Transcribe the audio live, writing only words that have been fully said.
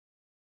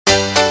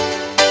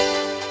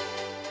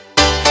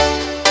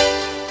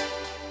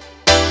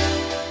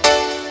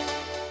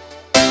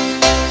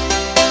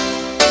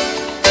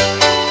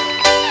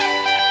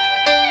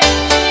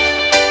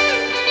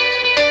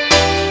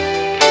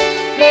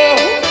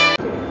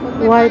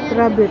White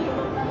rabbit.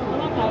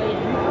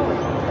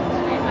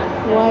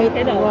 White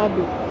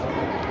rabbit.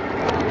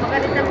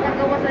 Pagkalitang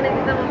kagawasan na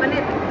kita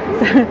mamalit.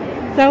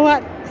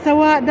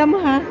 Sawa dam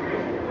ha.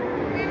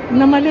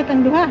 Namalit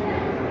ang duha.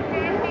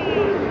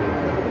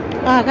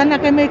 Kana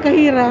kay may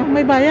kahira,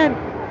 may bayad.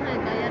 Ay,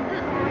 bayad na.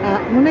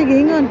 Muna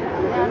giingon.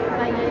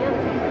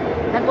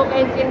 Dagko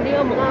kay kindi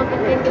o, mga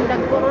kindi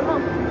dagko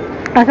no.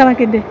 Asa man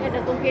kindi?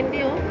 Dagko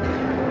kindi o.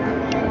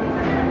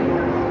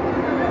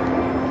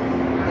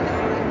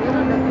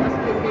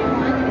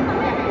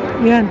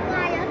 Yan.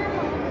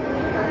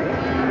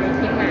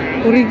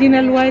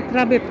 Original white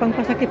rabbit, pang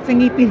pasakit sa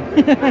ngipin.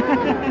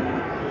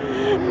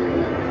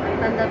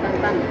 Tanda.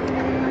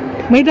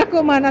 May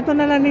dako man, ato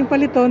na lang yung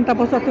paliton,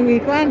 tapos atong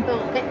ikuan.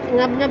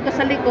 Ngab-ngab ka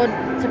sa likod,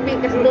 sa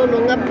pikas doon,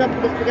 ngab-ngab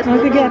ka sa pikas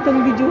doon. Sige, atong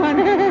videohan.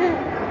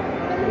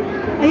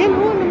 Ayan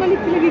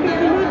namalit sila gigas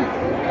doon.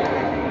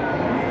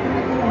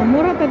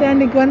 Mura ta daan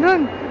niguan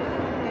ron.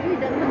 Ay,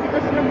 dapat dito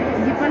sila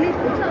gipalit.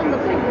 Saan ba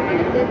kayo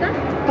gipalit dito?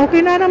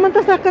 Okay na naman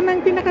ta sa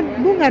kanang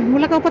pinakabungad,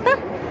 mula ka pa ta?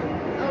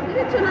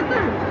 Diretso na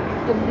ta.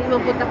 Kung di man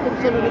po takog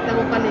sunod ita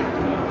mo palit.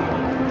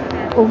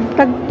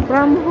 Tag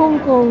from Hong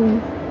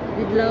Kong.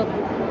 With love.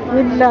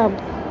 With love.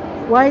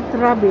 White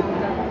rabbit.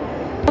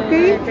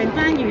 Okay?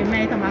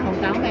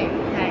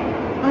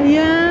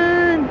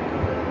 Ayan.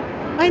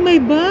 Ay, may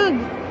bag.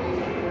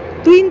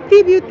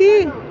 20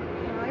 beauty.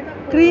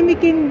 Creamy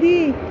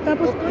candy.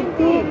 Tapos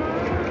ito.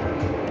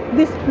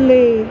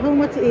 Display. How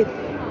much it?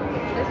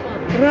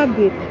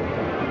 Rabbit.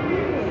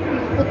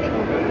 Puti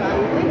mo ba?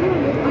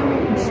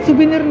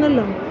 Souvenir na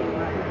lang.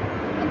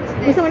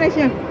 Gusto mo na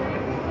siya?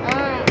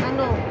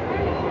 Ano?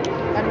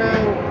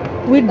 Kanang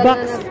With box.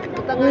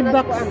 With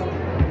box.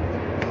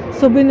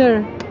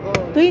 Souvenir.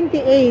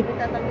 28.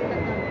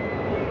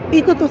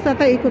 Ikot to sa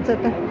ta, ikot sa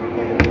ta.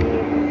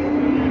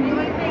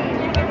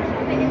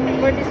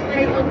 For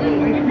display only.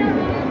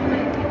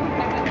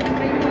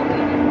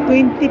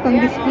 20 pang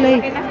display.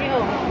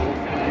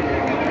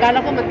 Kala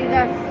ko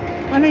matigas.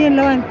 Ano yan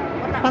lawan?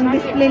 Pang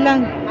display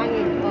lang.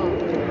 Hangin.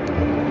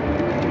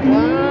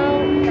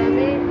 Wow,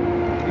 dami.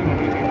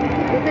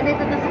 Dito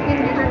na sa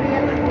candy na niya.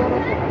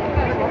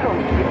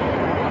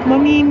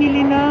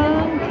 Mamimili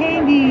ng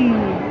candy.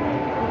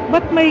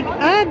 But may,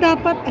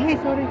 dapat,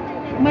 sorry.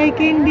 May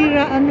candy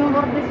ano.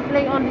 For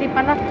display only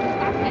pala.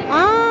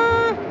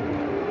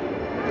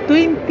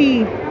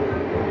 20.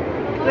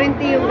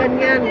 20 yung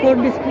ganyan. For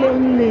display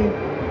only.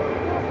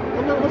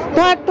 Anong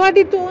gusto? Tuwa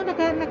dito,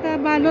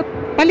 nakabalot.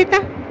 Palita.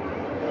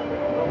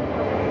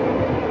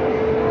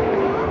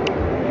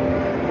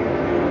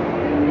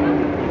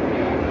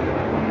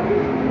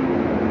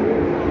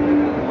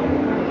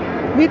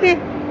 Wait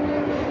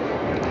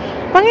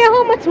Pangya,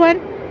 how much one?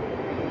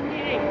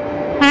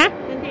 28. Ha?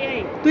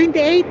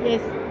 28. 28?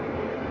 Yes.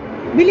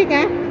 Bili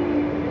ka?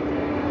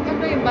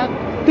 Ano yung bag?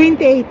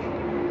 28.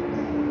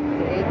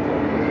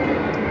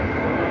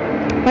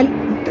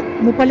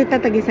 Mupalita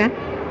tagisa?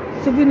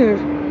 Souvenir.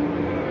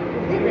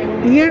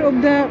 Year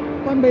of the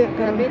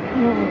Rabbit?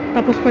 Oo.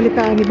 Tapos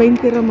palitaan ni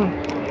 20 rama.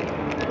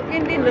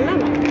 Hindi na lang.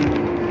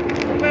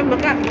 Siyempre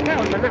maka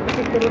wala na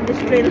kasi puro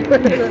display na.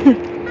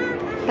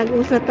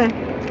 Tag-usa ta.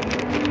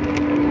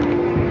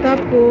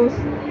 Tapos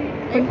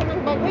Ay ko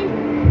ng bag eh.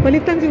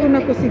 palitan siguro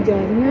na ko si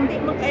Jan. Hindi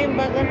mo kayang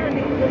bagan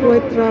na.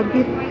 White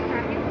rabbit.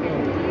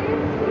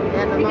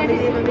 Yan, mamili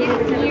sila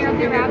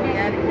sa rabbit.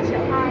 Yari na siya.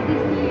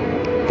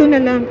 Ito na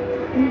lang.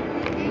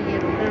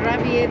 The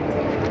rabbit.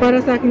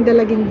 Para sa akin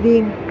dalaging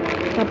din.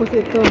 Tapos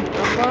ito.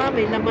 Aba,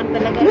 may laman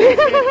talaga.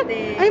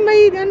 Ay,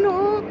 may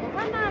ano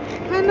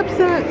hanap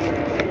sa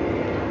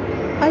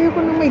ayaw ko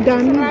nang may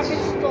damage.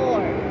 Rabbit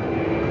store.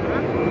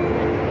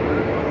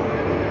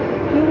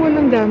 Yung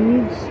walang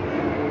damage.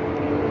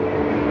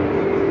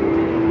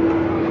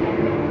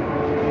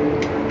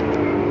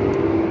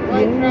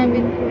 White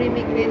rabbit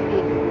creamy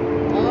candy.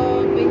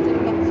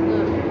 20 bucks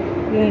na.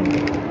 Yan.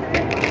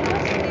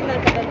 Hindi lang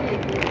kadali.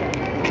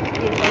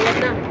 Yan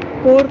na.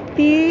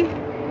 40,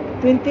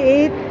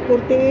 28,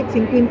 48,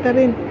 50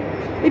 rin.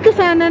 Ito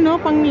sana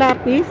no, pang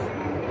lapis.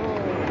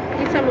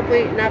 Isa mo po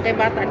na kay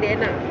bata di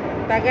na.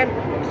 Tagan.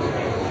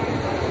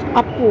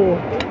 Apo.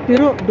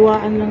 Pero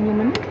duaan lang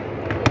naman.